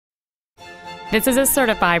This is a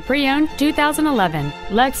certified pre-owned 2011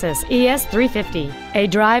 Lexus ES 350, a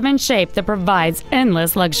drive and shape that provides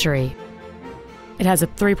endless luxury. It has a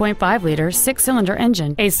 3.5-liter 6-cylinder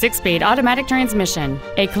engine, a 6-speed automatic transmission,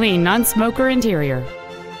 a clean non-smoker interior.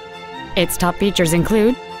 Its top features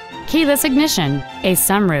include keyless ignition, a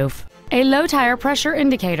sunroof, a low tire pressure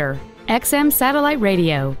indicator, XM satellite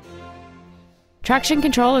radio, traction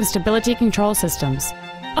control and stability control systems,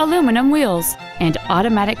 aluminum wheels, and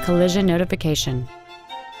automatic collision notification.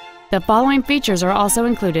 The following features are also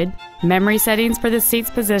included: memory settings for the seat's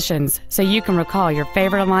positions so you can recall your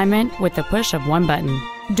favorite alignment with the push of one button,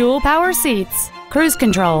 dual power seats, cruise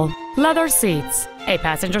control, leather seats, a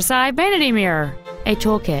passenger side vanity mirror, a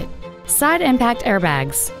toolkit, side impact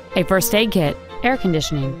airbags, a first aid kit, air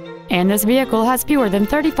conditioning, and this vehicle has fewer than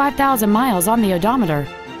 35,000 miles on the odometer.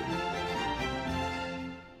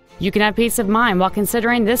 You can have peace of mind while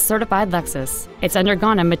considering this certified Lexus. It's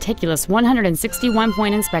undergone a meticulous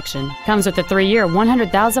 161-point inspection, comes with a 3-year,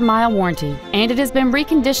 100,000-mile warranty, and it has been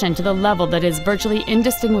reconditioned to the level that is virtually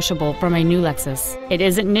indistinguishable from a new Lexus. It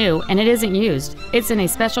isn't new and it isn't used. It's in a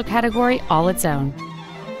special category all its own.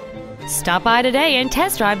 Stop by today and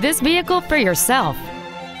test drive this vehicle for yourself.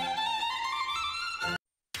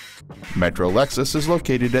 Metro Lexus is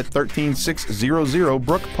located at 13600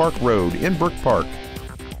 Brook Park Road in Brook Park.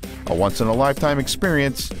 A once-in-a-lifetime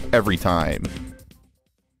experience every time.